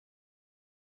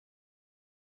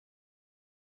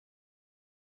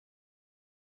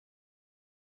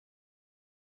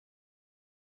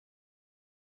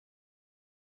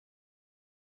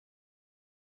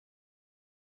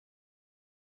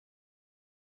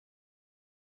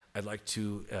I'd like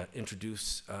to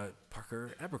introduce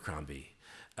Parker Abercrombie.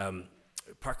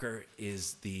 Parker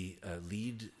is the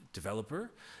lead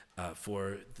developer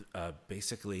for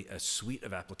basically a suite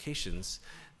of applications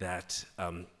that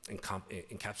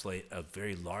encapsulate a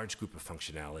very large group of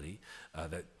functionality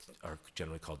that are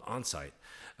generally called on-site.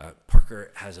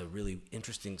 Parker has a really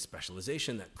interesting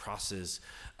specialization that crosses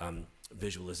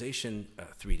visualization,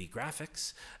 3D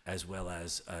graphics, as well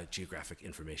as geographic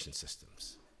information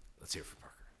systems. Let's hear it for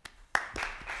Parker.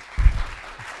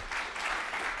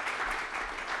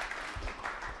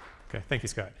 Okay, thank you,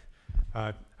 Scott.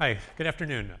 Hi, good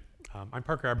afternoon. I'm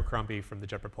Parker Abercrombie from the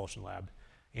Jet Propulsion Lab.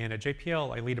 And at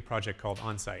JPL, I lead a project called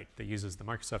OnSite that uses the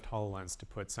Microsoft HoloLens to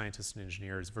put scientists and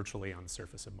engineers virtually on the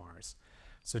surface of Mars.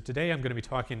 So today I'm going to be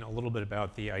talking a little bit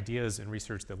about the ideas and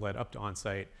research that led up to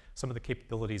OnSite, some of the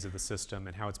capabilities of the system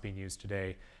and how it's being used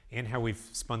today, and how we've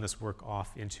spun this work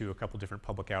off into a couple different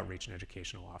public outreach and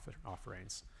educational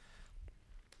offerings.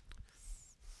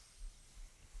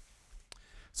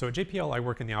 So at JPL, I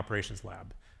work in the operations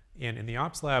lab. And in the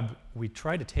ops lab, we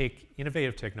try to take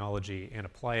innovative technology and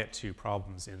apply it to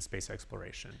problems in space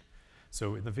exploration.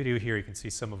 So in the video here, you can see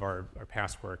some of our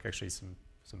past work, actually some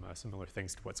similar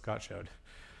things to what Scott showed.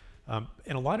 And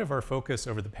a lot of our focus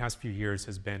over the past few years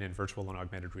has been in virtual and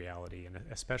augmented reality, and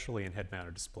especially in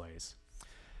head-mounted displays.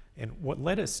 And what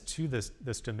led us to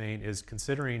this domain is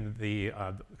considering the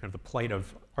kind of the plight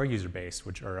of our user base,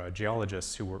 which are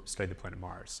geologists who study the planet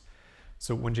Mars.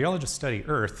 So when geologists study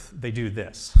Earth, they do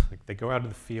this. Like they go out in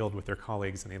the field with their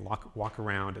colleagues and they walk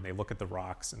around and they look at the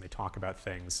rocks and they talk about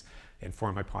things and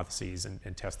form hypotheses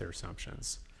and test their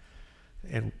assumptions.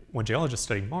 And when geologists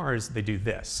study Mars, they do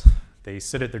this. They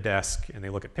sit at their desk and they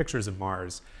look at pictures of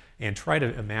Mars and try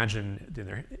to imagine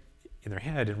in their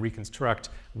head and reconstruct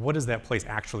what does that place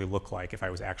actually look like if I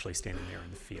was actually standing there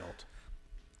in the field.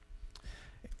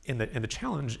 And the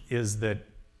challenge is that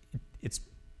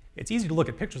it's easy to look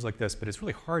at pictures like this, but it's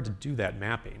really hard to do that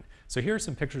mapping. So here are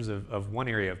some pictures of one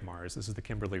area of Mars. This is the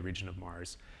Kimberley region of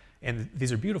Mars. And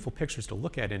these are beautiful pictures to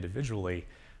look at individually,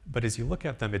 but as you look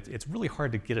at them, it's really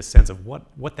hard to get a sense of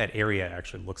what that area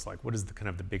actually looks like. What is the kind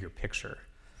of the bigger picture?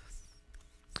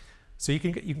 So you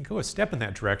can go a step in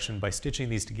that direction by stitching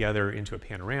these together into a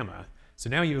panorama. So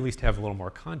now you at least have a little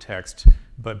more context,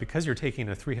 but because you're taking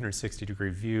a 360-degree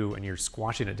view and you're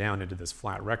squashing it down into this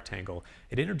flat rectangle,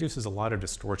 it introduces a lot of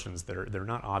distortions that are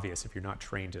not obvious if you're not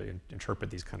trained to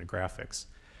interpret these kind of graphics.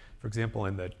 For example,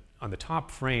 on the top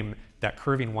frame, that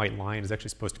curving white line is actually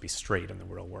supposed to be straight in the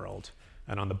real world.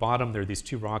 And on the bottom, there are these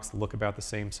two rocks that look about the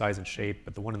same size and shape,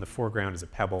 but the one in the foreground is a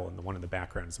pebble and the one in the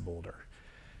background is a boulder.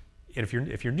 And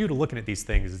if you're new to looking at these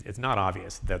things, it's not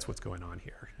obvious that's what's going on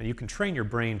here. And you can train your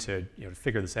brain to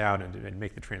figure this out and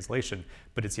make the translation,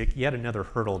 but it's yet another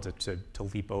hurdle to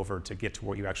leap over to get to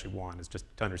what you actually want, is just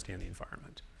to understand the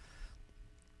environment.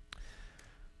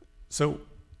 So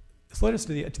this led us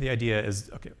to the idea is,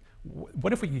 okay,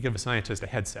 what if we could give a scientist a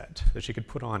headset that she could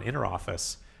put on in her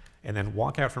office and then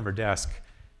walk out from her desk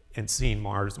and seeing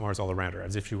Mars all around her,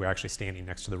 as if she were actually standing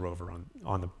next to the rover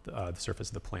on the surface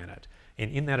of the planet.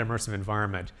 And in that immersive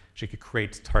environment, she could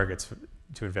create targets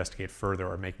to investigate further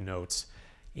or make notes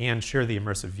and share the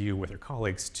immersive view with her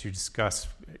colleagues to discuss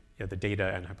the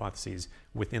data and hypotheses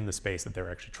within the space that they're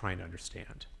actually trying to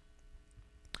understand.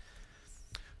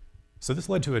 So this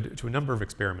led to a number of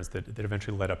experiments that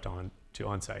eventually led up to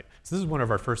OnSite. So this is one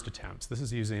of our first attempts. This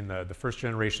is using the first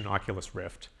generation Oculus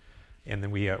Rift. And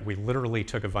then we literally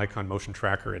took a Vicon motion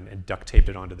tracker and duct taped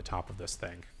it onto the top of this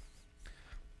thing.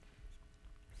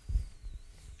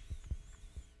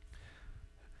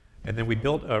 And then we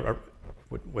built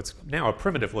what's now a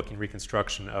primitive-looking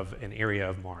reconstruction of an area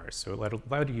of Mars. So it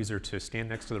allowed a user to stand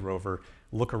next to the rover,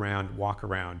 look around, walk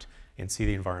around, and see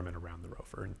the environment around the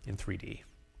rover in 3D.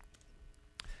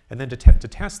 And then to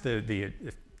test the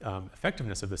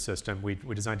effectiveness of the system, we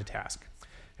designed a task.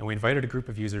 And we invited a group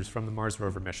of users from the Mars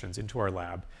rover missions into our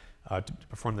lab to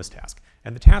perform this task.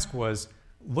 And the task was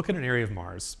look at an area of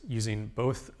Mars using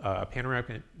both a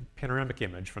panoramic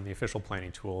image from the official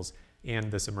planning tools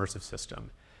and this immersive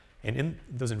system. And in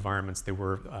those environments, there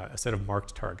were a set of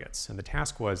marked targets. And the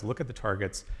task was look at the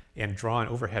targets and draw an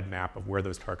overhead map of where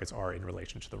those targets are in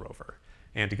relation to the rover.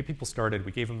 And to get people started,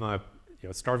 we gave them a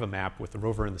start of a map with the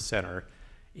rover in the center,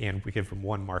 and we gave them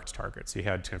one marked target. So you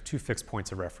had kind of two fixed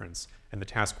points of reference, and the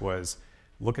task was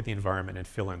look at the environment and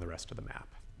fill in the rest of the map.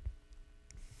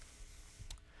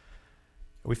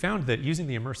 We found that using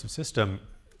the immersive system,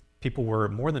 people were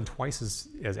more than twice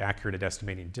as accurate at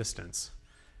estimating distance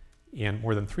and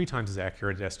more than 3 times as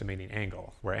accurate at estimating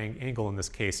angle, where angle in this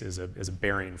case is a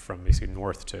bearing from basically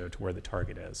north to where the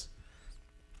target is.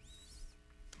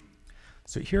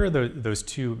 So here are those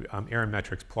two error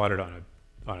metrics plotted on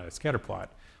a scatter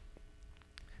plot.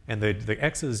 And the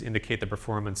X's indicate the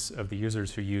performance of the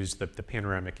users who used the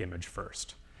panoramic image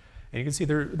first. And you can see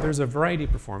there's a variety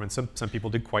of performance. Some people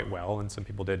did quite well, and some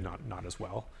people did not as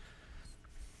well.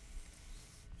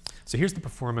 So here's the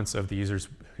performance of the users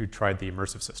who tried the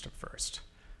immersive system first.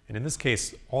 And in this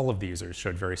case, all of the users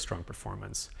showed very strong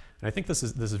performance. And I think this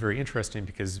is very interesting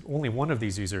because only one of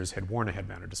these users had worn a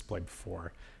head-mounted display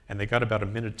before, and they got about a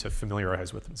minute to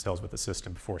familiarize themselves with the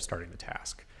system before starting the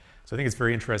task. So I think it's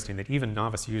very interesting that even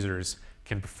novice users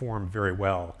can perform very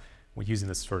well when using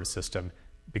this sort of system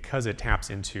because it taps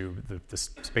into the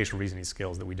spatial reasoning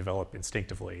skills that we develop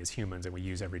instinctively as humans and we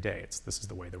use every day. This is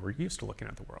the way that we're used to looking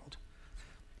at the world.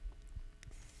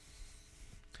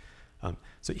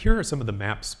 So here are some of the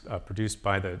maps produced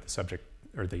by the subject,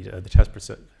 or the test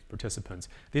participants.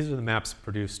 These are the maps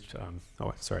produced,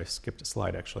 oh, sorry, I skipped a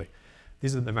slide actually.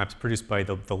 These are the maps produced by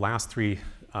the last three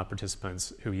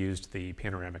participants who used the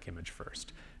panoramic image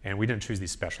first. And we didn't choose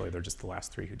these specially, they're just the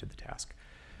last three who did the task.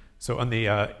 So on the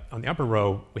upper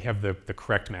row, we have the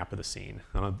correct map of the scene.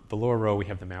 On the lower row, we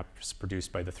have the maps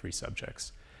produced by the three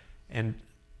subjects. And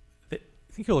I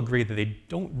think you'll agree that they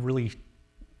don't really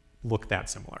look that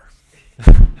similar.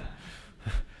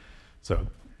 So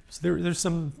there's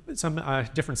some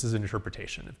differences in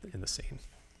interpretation in the scene.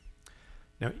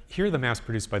 Now, here are the maps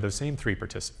produced by those same three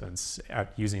participants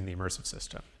using the immersive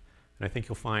system. And I think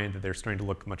you'll find that they're starting to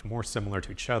look much more similar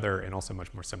to each other and also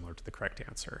much more similar to the correct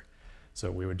answer. So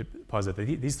we would posit that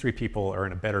these three people are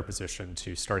in a better position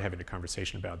to start having a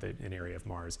conversation about an area of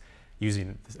Mars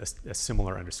using a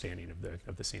similar understanding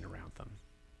of the scene around them.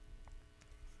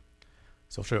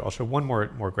 So I'll show one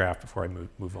more graph before I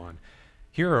move on.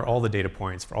 Here are all the data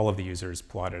points for all of the users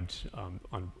plotted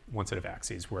on one set of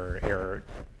axes, where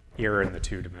error in the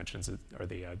two dimensions are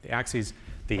the axes.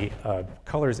 The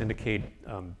colors indicate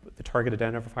the target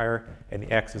identifier, and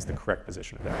the X is the correct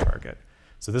position of that target.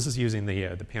 So this is using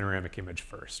the panoramic image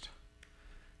first.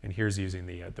 And here's using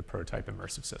the prototype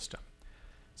immersive system.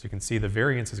 So you can see the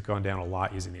variance has gone down a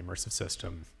lot using the immersive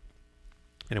system.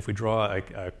 And if we draw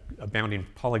a bounding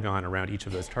polygon around each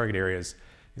of those target areas,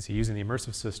 you see using the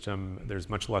immersive system, there's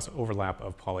much less overlap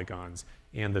of polygons,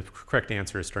 and the correct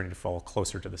answer is starting to fall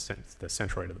closer to the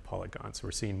centroid of the polygon. So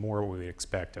we're seeing more what we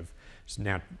expect of just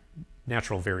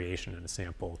natural variation in a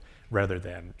sample rather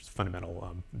than just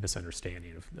fundamental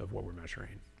misunderstanding of what we're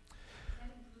measuring.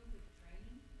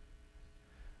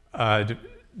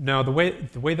 No, the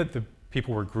way that the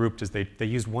people were grouped is they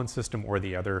used one system or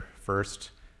the other first,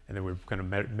 and then we kind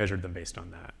of measured them based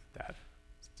on that.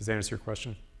 Does that answer your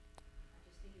question?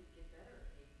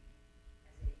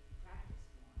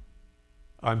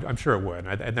 I'm sure it would,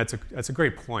 and that's a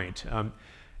great point.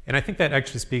 And I think that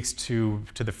actually speaks to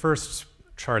the first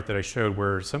chart that I showed,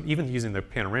 where even using the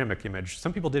panoramic image,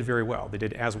 some people did very well. They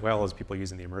did as well as people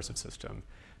using the immersive system.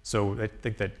 So I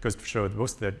think that goes to show that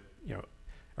most of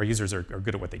our users are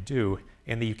good at what they do,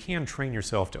 and that you can train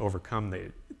yourself to overcome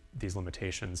these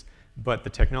limitations. But the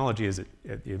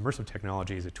immersive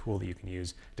technology is a tool that you can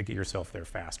use to get yourself there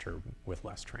faster with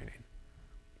less training.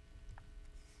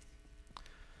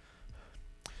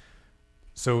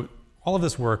 So all of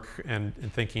this work and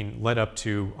thinking led up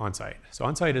to OnSite. So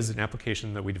OnSite is an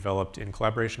application that we developed in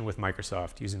collaboration with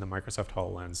Microsoft using the Microsoft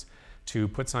HoloLens to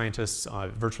put scientists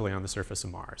virtually on the surface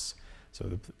of Mars.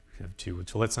 So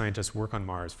to let scientists work on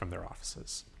Mars from their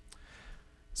offices.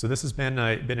 So this has been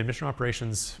in mission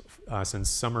operations since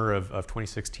summer of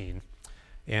 2016.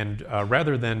 And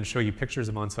rather than show you pictures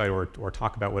of OnSite or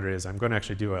talk about what it is, I'm going to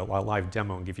actually do a live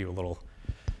demo and give you a little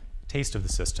taste of the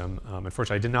system.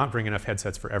 Unfortunately, I did not bring enough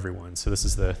headsets for everyone, so this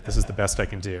is the best I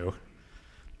can do.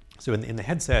 So in the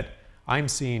headset, I'm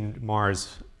seeing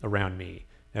Mars around me.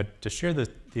 Now, to share the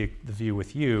view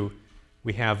with you,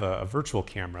 we have a virtual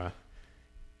camera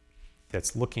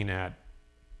that's looking at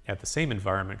the same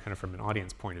environment, kind of from an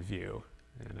audience point of view.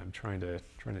 And I'm trying to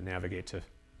navigate to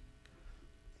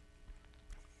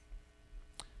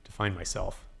find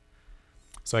myself.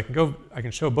 So I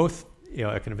can show both,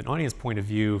 kind of an audience point of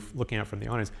view looking out from the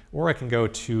audience, or I can go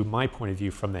to my point of view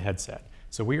from the headset.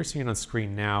 So what you're seeing on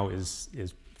screen now is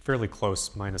fairly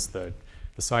close, minus the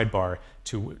sidebar,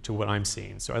 to what I'm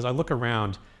seeing. So as I look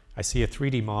around, I see a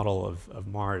 3D model of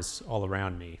Mars all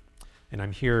around me. And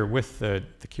I'm here with the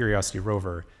Curiosity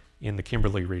rover in the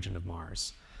Kimberley region of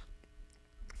Mars.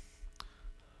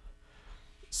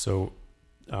 So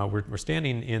we're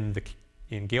standing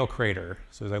in Gale Crater.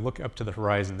 So as I look up to the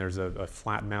horizon, there's a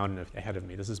flat mountain ahead of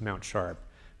me. This is Mount Sharp.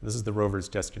 This is the rover's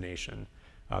destination.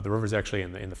 The rover's actually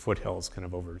in the foothills, kind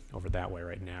of over that way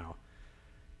right now.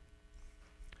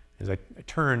 As I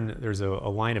turn, there's a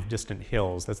line of distant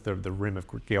hills. That's the rim of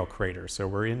Gale Crater. So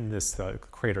we're in this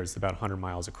crater. It's about 100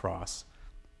 miles across.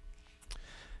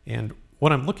 And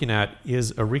what I'm looking at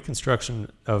is a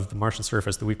reconstruction of the Martian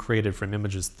surface that we created from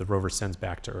images the rover sends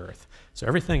back to Earth. So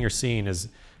everything you're seeing is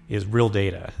real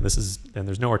data. And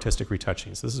there's no artistic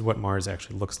retouching. So this is what Mars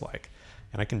actually looks like.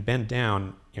 And I can bend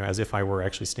down, as if I were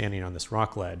actually standing on this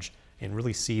rock ledge and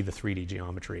really see the 3D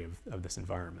geometry of this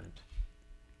environment.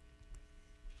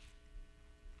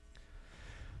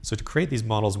 So to create these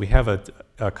models, we have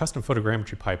a custom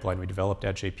photogrammetry pipeline we developed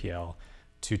at JPL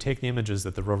to take the images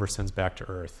that the rover sends back to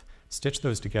Earth, stitch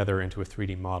those together into a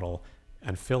 3D model,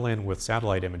 and fill in with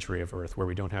satellite imagery of Earth where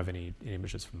we don't have any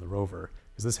images from the rover,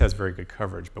 because this has very good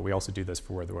coverage, but we also do this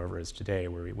for where the rover is today,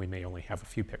 where we may only have a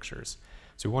few pictures.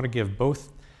 So we want to give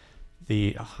both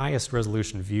the highest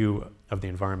resolution view of the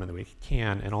environment that we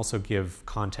can, and also give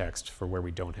context for where we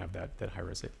don't have that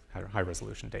high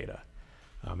resolution data.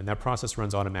 And that process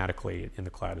runs automatically in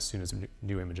the cloud as soon as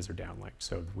new images are downlinked.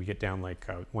 So we get downlink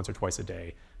once or twice a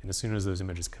day, and as soon as those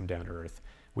images come down to Earth,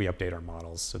 we update our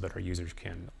models so that our users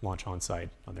can launch on-site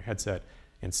on their headset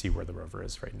and see where the rover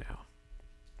is right now.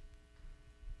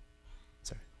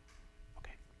 Sorry.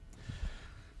 Okay.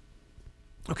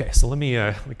 Okay, so let me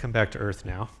come back to Earth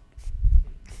now.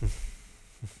 And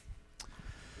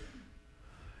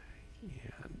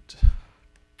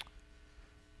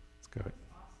let's go.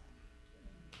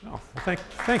 Oh, well,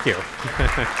 thank you.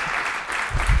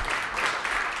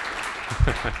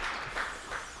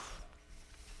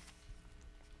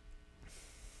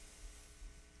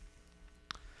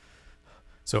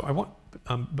 So I want,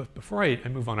 but before I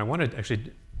move on, I want to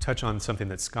actually touch on something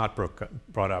that Scott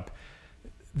brought up.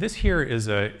 This here is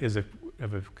a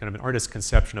kind of an artist's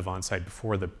conception of on-site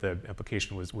before the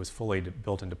application was fully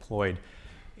built and deployed.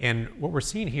 And what we're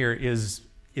seeing here is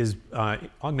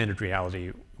augmented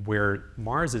reality, where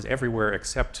Mars is everywhere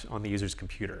except on the user's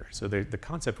computer. So the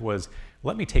concept was,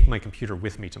 let me take my computer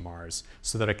with me to Mars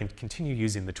so that I can continue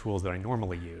using the tools that I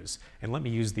normally use, and let me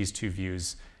use these two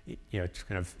views kind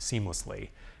of seamlessly.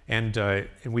 And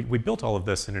we built all of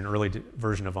this in an early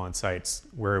version of on-sites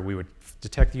where we would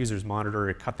detect the user's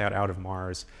monitor, cut that out of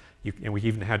Mars, and we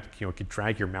even had, could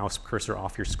drag your mouse cursor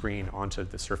off your screen onto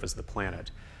the surface of the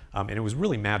planet. And it was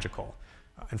really magical.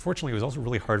 Unfortunately, it was also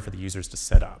really hard for the users to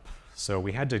set up. So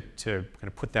we had to kind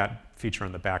of put that feature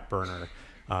on the back burner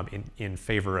in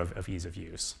favor of ease of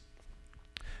use.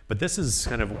 But this is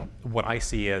kind of what I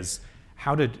see as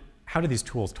how do these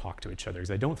tools talk to each other?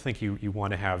 Because I don't think you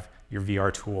want to have your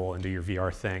VR tool and do your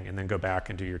VR thing and then go back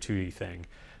and do your 2D thing.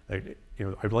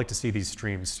 I'd like to see these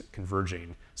streams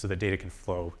converging so that data can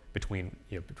flow between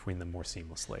them more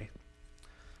seamlessly.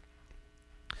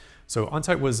 So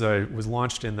OnSite was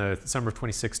launched in the summer of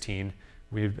 2016.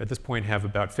 We, at this point, have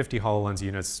about 50 HoloLens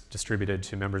units distributed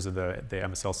to members of the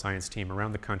MSL science team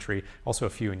around the country, also a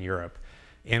few in Europe.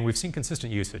 And we've seen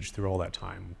consistent usage through all that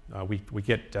time. We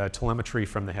get telemetry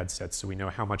from the headsets, so we know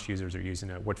how much users are using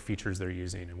it, what features they're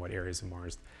using, and what areas of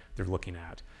Mars they're looking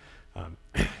at.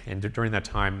 And during that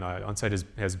time, OnSite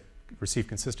has received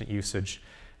consistent usage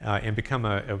and become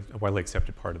a widely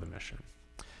accepted part of the mission.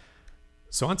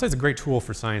 So OnSite is a great tool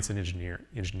for science and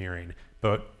engineering,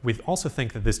 but we also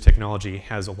think that this technology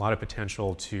has a lot of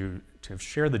potential to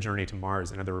share the journey to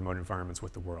Mars and other remote environments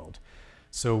with the world.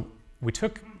 So we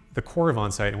took the core of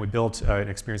OnSite and we built an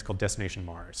experience called Destination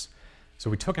Mars. So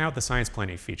we took out the science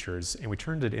planning features and we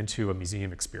turned it into a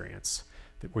museum experience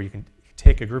where you can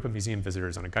take a group of museum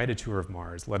visitors on a guided tour of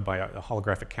Mars led by a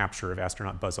holographic capture of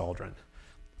astronaut Buzz Aldrin.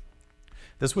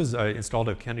 This was installed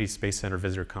at Kennedy Space Center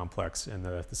Visitor Complex in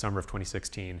the summer of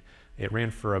 2016. It ran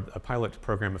for a pilot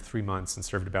program of 3 months and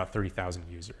served about 30,000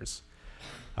 users.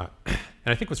 And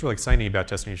I think what's really exciting about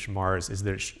Destination Mars is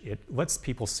that it lets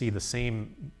people see the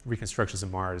same reconstructions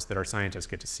of Mars that our scientists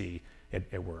get to see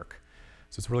at work.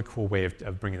 So it's a really cool way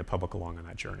of bringing the public along on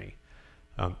that journey.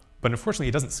 But unfortunately,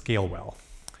 it doesn't scale well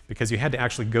because you had to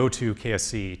actually go to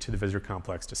KSC, to the visitor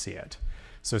complex, to see it.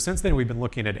 So since then, we've been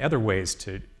looking at other ways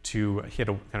to hit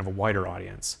kind of a wider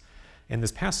audience. And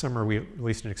this past summer, we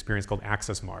released an experience called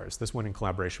Access Mars, this one in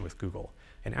collaboration with Google.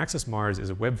 And Access Mars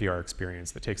is a web VR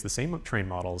experience that takes the same train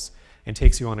models and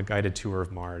takes you on a guided tour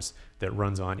of Mars that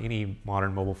runs on any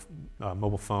modern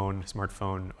mobile phone,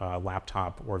 smartphone,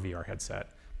 laptop, or VR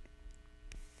headset.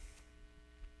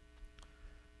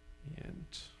 And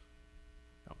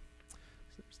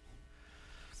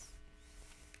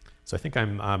so I think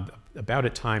I'm about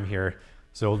at time here.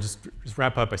 So I'll just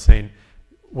wrap up by saying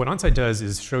what OnSite does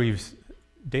is show you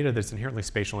data that's inherently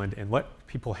spatial and let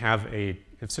people have a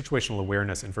situational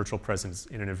awareness and virtual presence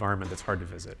in an environment that's hard to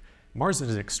visit. Mars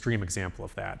is an extreme example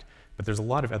of that. But there's a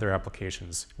lot of other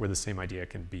applications where the same idea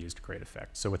can be used to great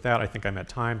effect. So with that, I think I'm at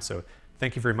time. So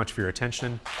thank you very much for your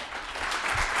attention.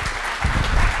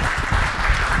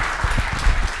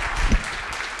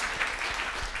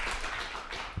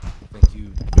 Thank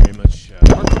you very much,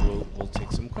 Parker. We'll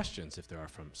take some questions if there are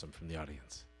some from the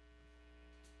audience.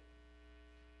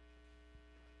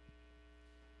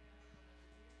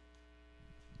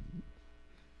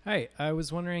 Hi, I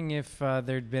was wondering if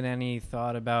there'd been any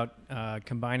thought about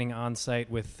combining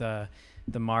on-site with the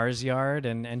Mars yard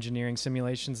and engineering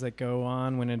simulations that go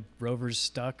on when a rover's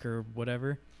stuck or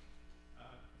whatever.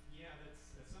 Yeah,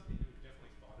 that's something we've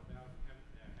definitely thought about. We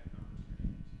haven't had an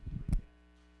opportunity to do it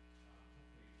yet.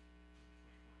 Hopefully, in 2020,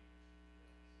 so hopefully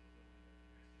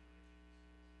the next generation of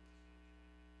schools.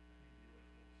 I think we really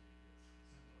hope to get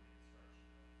similar construction of Mars yard going on that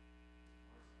way.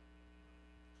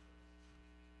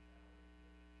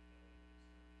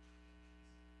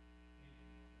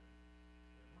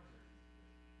 The Mars yard is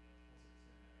easy because we also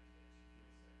extend that idea to field sites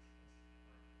as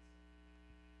apartments.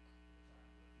 We're talking about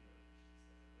field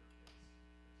missions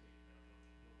that are Earth-based that take robots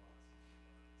off environments that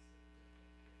are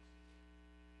difficult to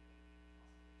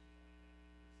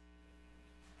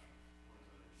get to. One of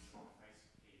them is ice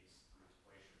caves through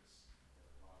glaciers.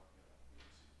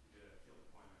 We did a field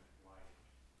deployment in Hawaii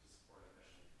to support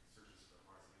actually searches for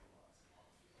Mars analogs in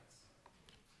lava fields.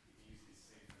 You can use these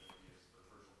same kind of ideas for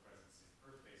virtual presence in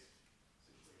Earth-based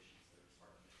situations that are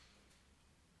smart missions.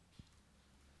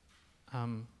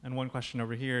 And one question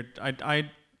over here.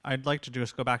 I'd like to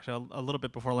just go back to a little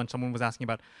bit before lunch. Someone was asking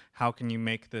about how can you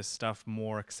make this stuff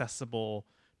more accessible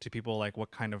to people, like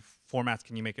what kind of formats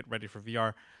can you make it ready for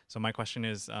VR? So my question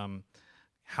is,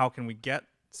 how can we get,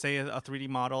 say, a 3D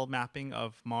model mapping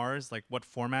of Mars? Like what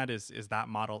format is that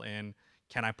model in?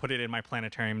 Can I put it in my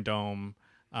planetarium dome?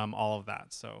 All of that,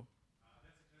 so.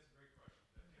 That's a great question.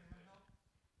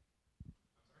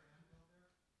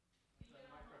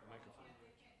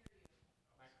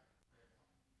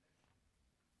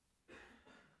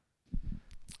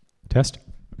 Test?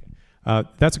 Okay.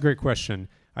 That's a great question.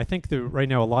 I think that right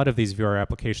now a lot of these VR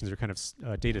applications are kind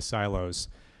of data silos.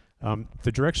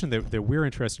 The direction that we're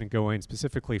interested in going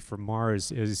specifically for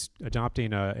Mars is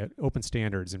adopting open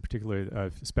standards, in particular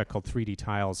a spec called 3D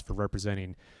tiles for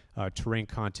representing terrain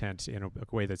content in a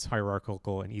way that's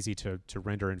hierarchical and easy to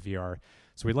render in VR.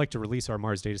 So we'd like to release our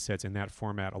Mars datasets in that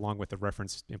format along with the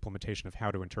reference implementation of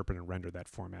how to interpret and render that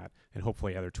format, and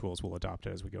hopefully other tools will adopt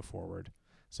it as we go forward.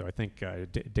 So I think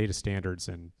data standards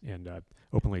and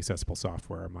openly accessible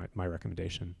software are my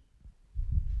recommendation.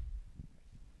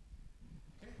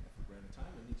 Okay, we're out of time.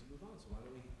 I need to move on. So why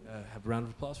don't we have a round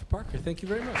of applause for Parker? Thank you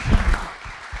very much.